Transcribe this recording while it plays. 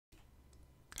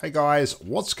Hey guys,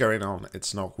 what's going on?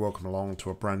 It's Nock. Welcome along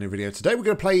to a brand new video. Today we're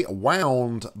going to play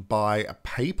Wound by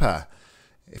Paper.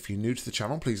 If you're new to the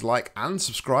channel, please like and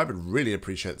subscribe. I'd really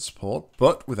appreciate the support.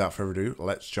 But without further ado,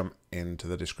 let's jump into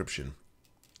the description.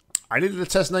 I needed a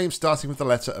test name starting with the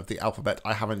letter of the alphabet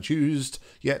I haven't used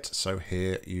yet, so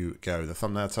here you go. The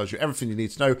thumbnail tells you everything you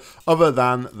need to know, other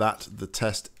than that the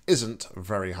test isn't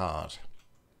very hard.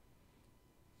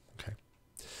 Okay.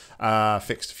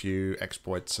 Fixed a few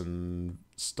exploits and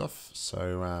stuff,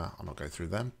 so I'll not go through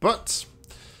them. But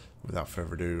without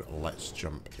further ado, let's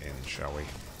jump in, shall we?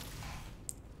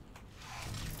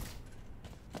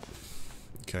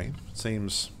 Okay,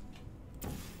 seems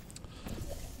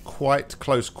quite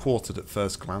close quartered at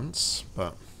first glance,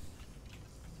 but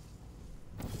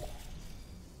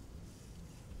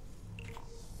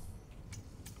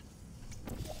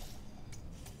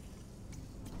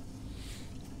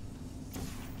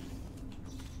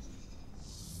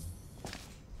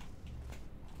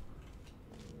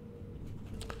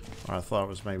I thought it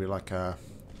was maybe like a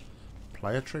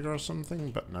player trigger or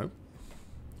something, but no.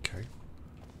 Okay.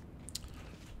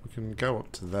 We can go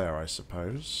up to there, I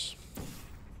suppose.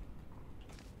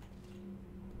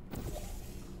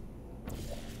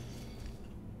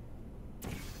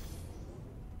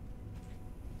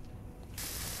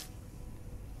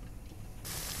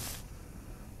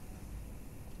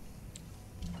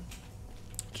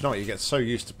 Do you know what? You get so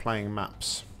used to playing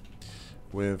maps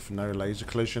with no laser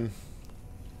collision,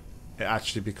 it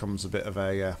actually becomes a bit of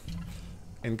a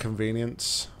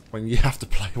inconvenience when you have to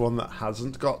play one that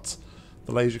hasn't got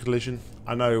the laser collision.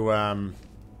 I know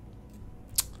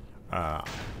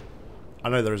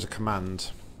there is a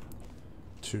command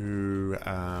to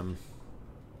hold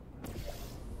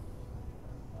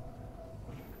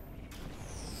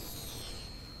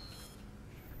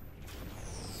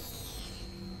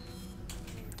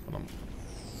on.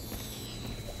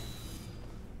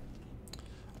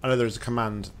 I know there's a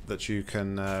command that you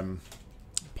can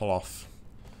pull off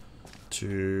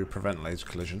to prevent laser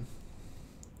collision.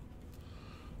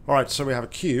 Alright, so we have a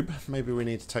cube. Maybe we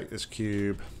need to take this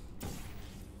cube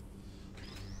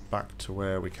back to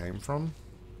where we came from.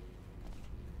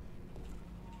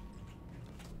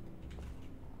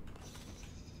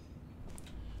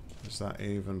 Is that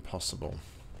even possible?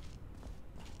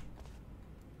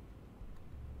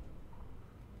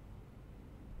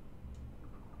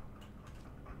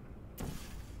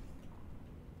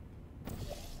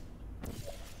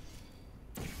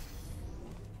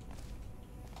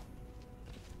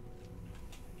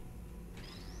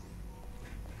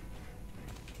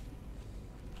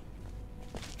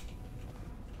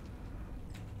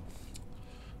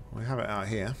 We have it out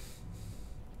here.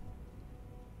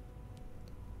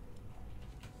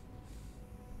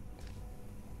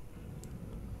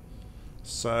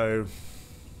 So,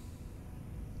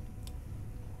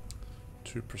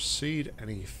 to proceed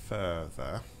any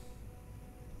further,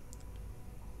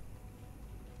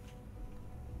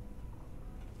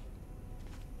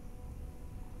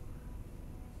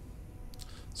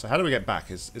 so how do we get back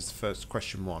is the first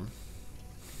question one.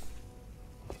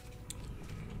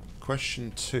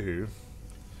 Question two,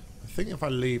 I think if I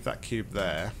leave that cube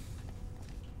there,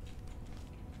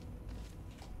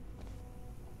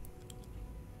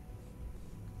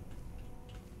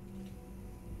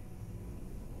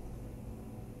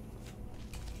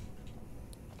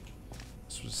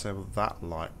 this would disable that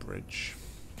light bridge,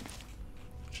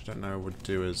 which I don't know would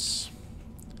do us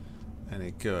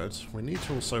any good. We need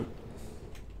to also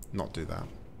not do that.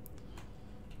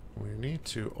 We need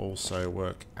to also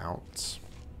work out.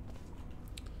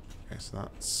 Okay, so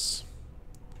that's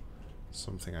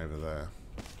something over there.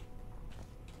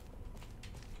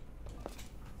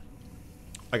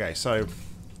 Okay, so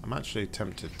I'm actually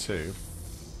tempted to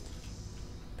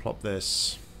plop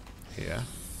this here,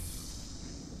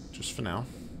 just for now.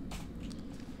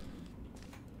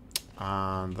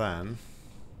 And then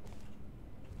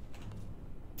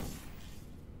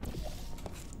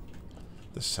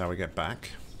this is how we get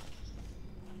back.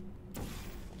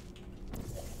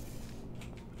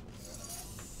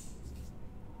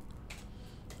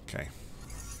 Okay.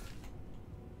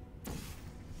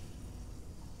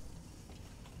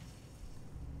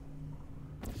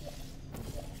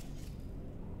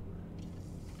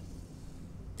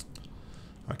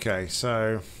 Okay,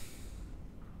 so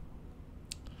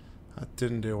that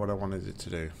didn't do what I wanted it to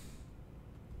do.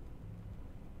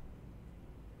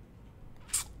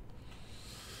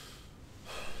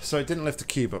 So it didn't lift the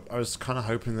cube up. I was kind of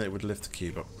hoping that it would lift the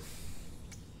cube up.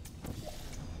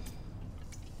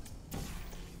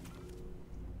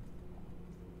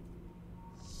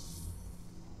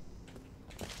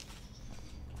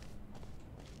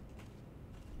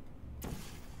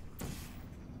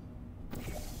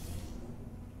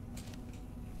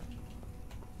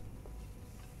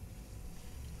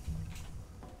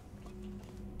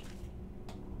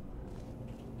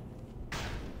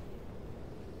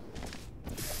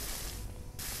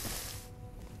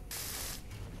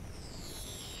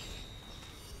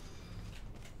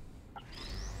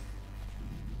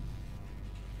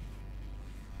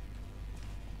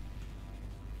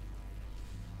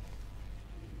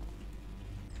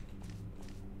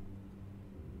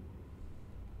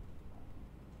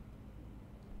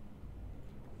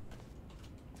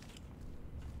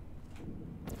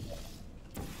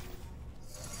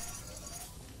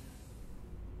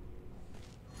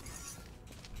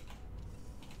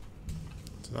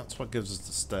 So that's what gives us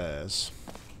the stairs.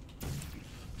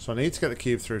 So I need to get the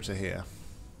cube through to here.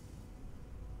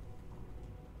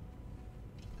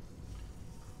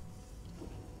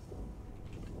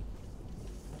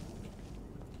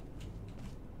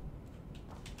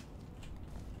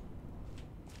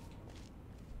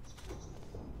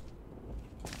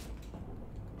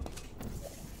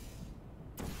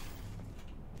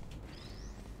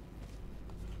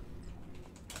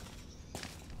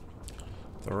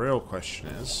 The real question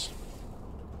is,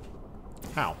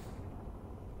 how?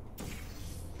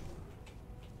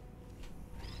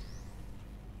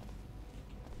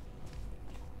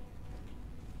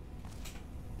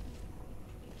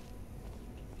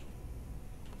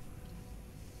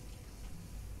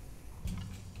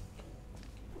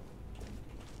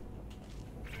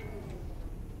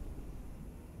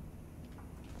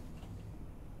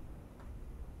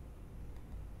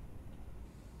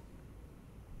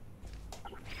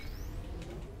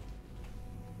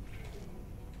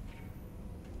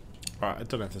 Right, I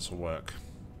don't know if this will work.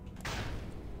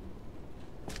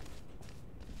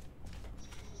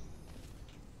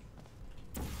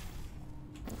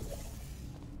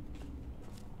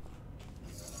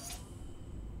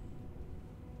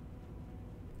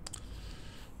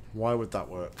 Why would that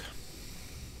work?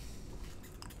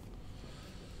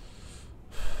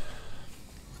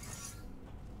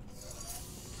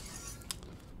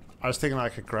 I was thinking I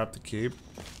could grab the cube.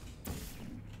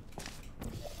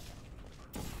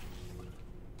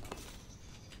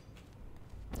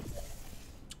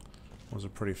 Was a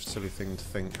pretty silly thing to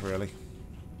think, really.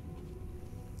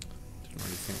 Didn't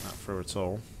really think that through at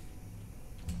all.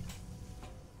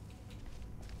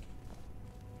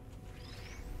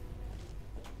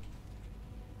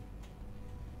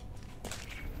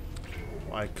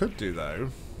 What I could do, though,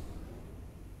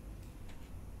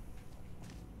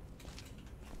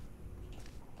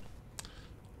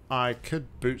 I could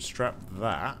bootstrap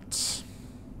that.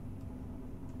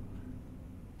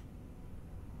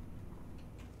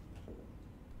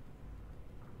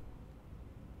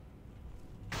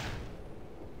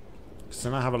 Because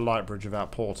then I have a light bridge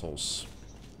without portals.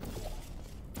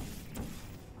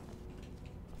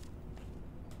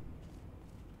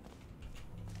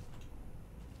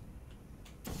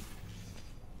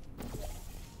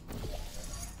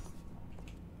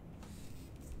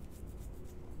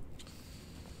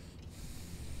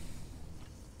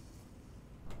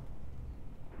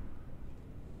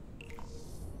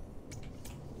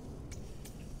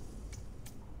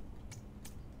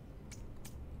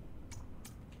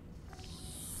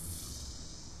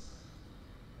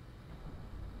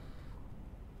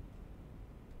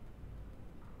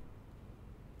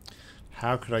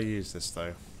 How could I use this,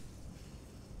 though?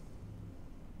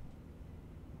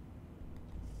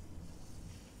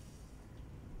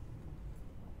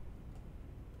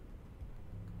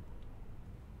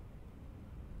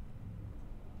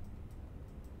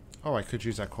 Oh, I could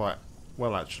use that quite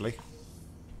well, actually.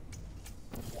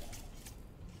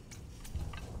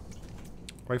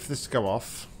 Wait for this to go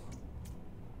off.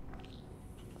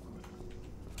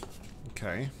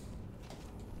 Okay.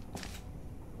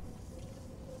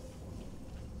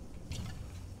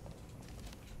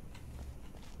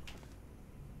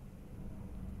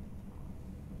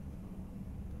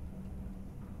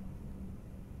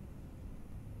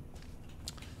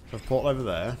 So I've portal over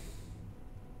there.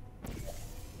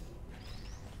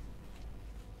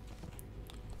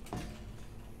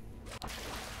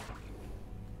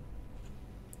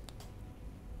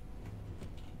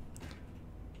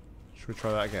 Should we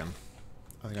try that again?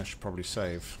 I think I should probably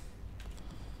save.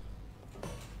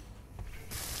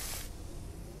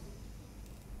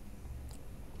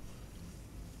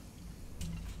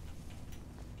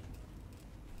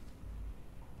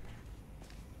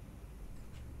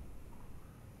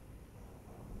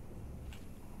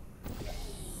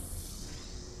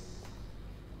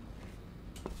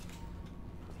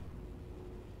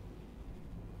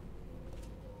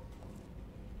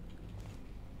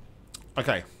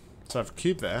 Okay, so I have a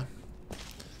cube there.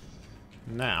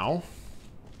 Now,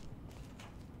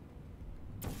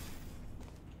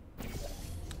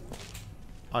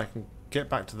 I can get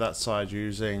back to that side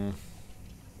using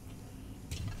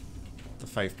the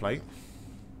faith plate.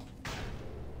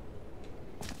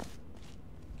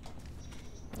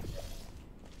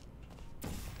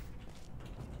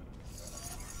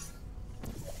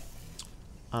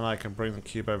 And I can bring the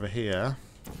cube over here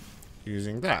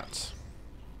using that.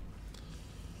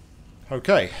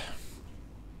 Okay.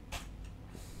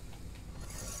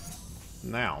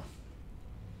 Now.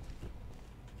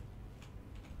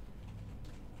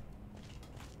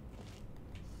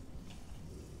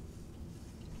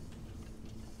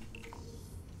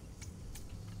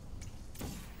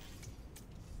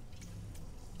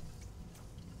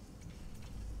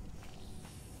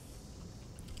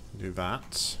 Do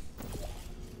that.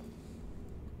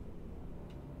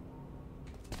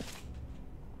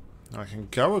 I can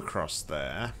go across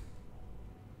there.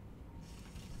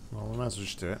 Well, we might as well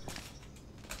just do it.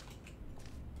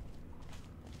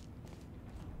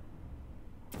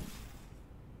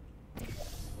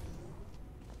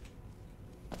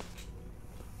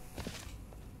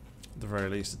 At the very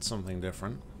least, it's something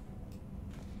different.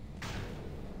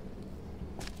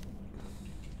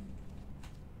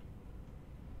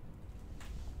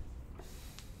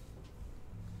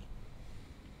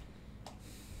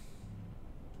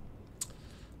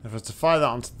 If I was to fire that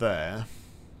onto there,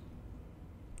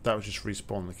 that would just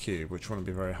respawn the cube, which wouldn't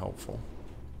be very helpful.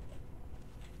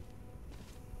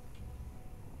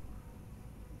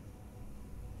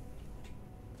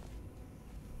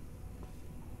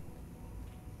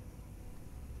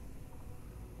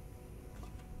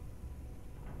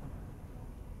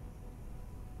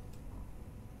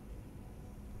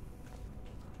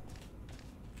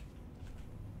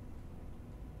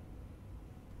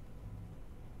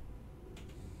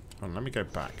 Let me go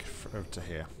back over to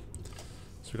here.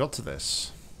 So we got to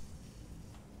this.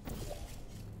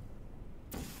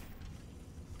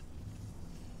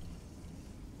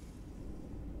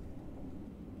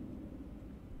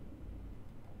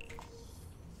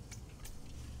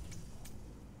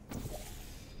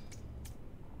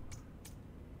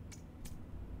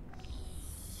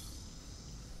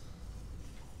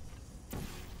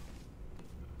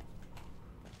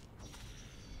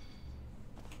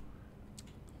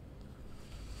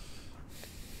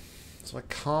 So I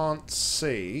can't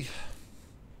see.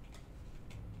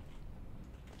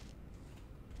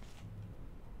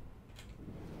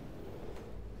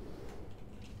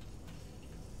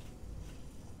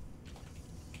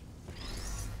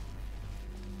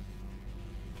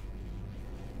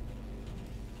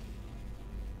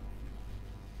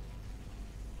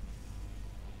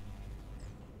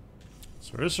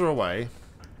 So is there a way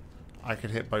I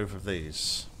could hit both of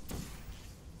these?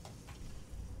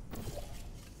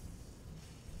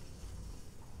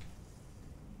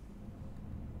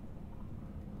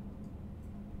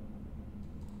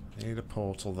 Need a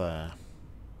portal there.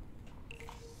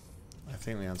 I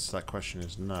think the answer to that question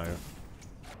is no.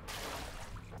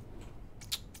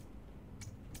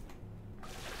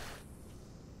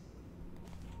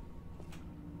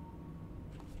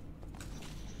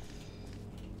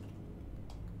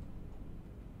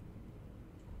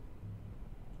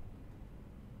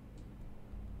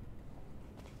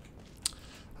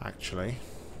 Actually, it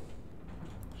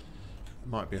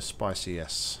might be a spicy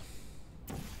yes.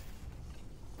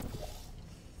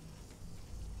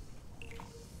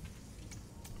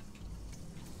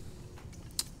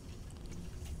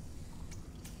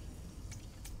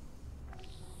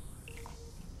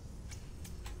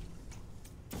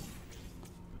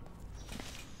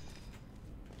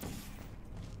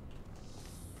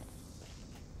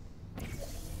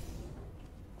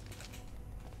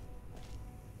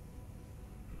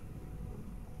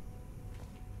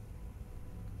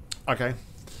 Okay,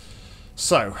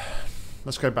 so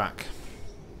let's go back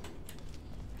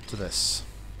to this.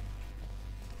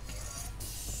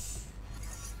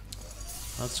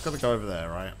 That's got to go over there,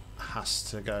 right? Has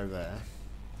to go there.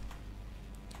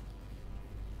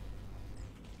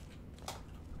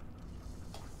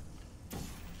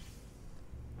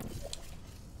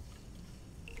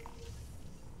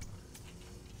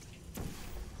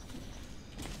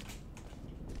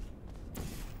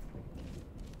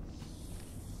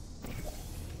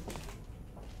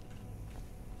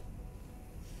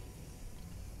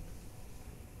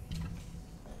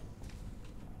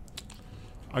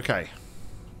 Okay.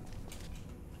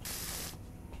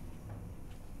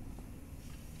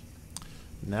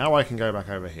 Now I can go back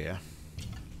over here.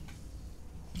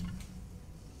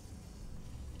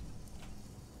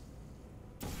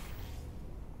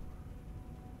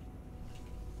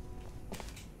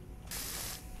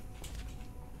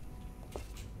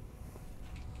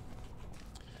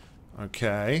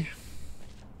 Okay.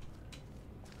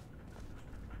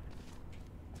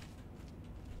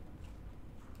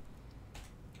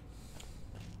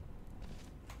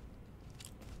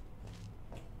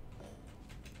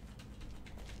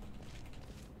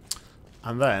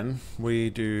 And then we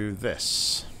do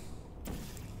this.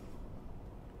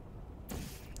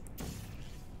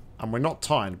 And we're not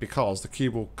timed because the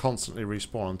cube will constantly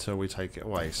respawn until we take it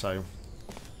away. So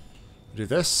we do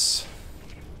this.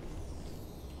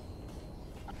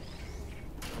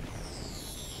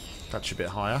 Catch a bit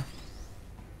higher.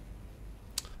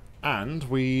 And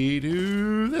we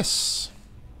do this.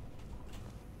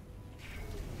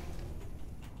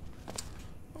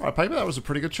 Alright, Paper, that was a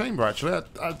pretty good chamber, actually.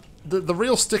 the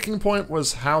real sticking point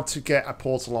was how to get a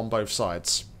portal on both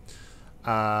sides.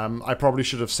 I probably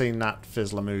should have seen that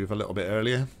Fizzler move a little bit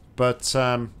earlier. But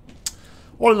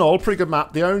all in all, pretty good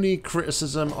map. The only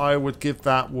criticism I would give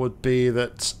that would be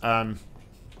that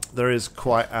there is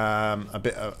quite a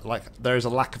bit of, there is a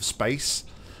lack of space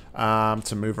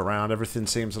to move around. Everything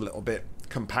seems a little bit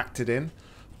compacted in.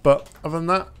 But other than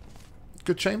that,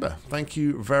 good chamber. Thank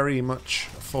you very much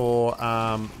for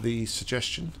the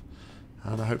suggestion.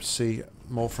 And I hope to see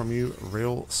more from you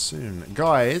real soon.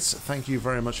 Guys, thank you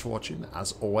very much for watching.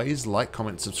 As always, like,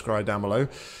 comment, subscribe down below.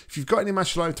 If you've got any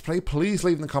match live to play, please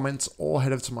leave in the comments or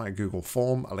head over to my Google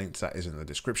form. A link to that is in the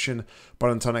description.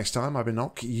 But until next time, I've been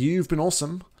Nock. You've been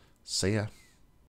awesome. See ya.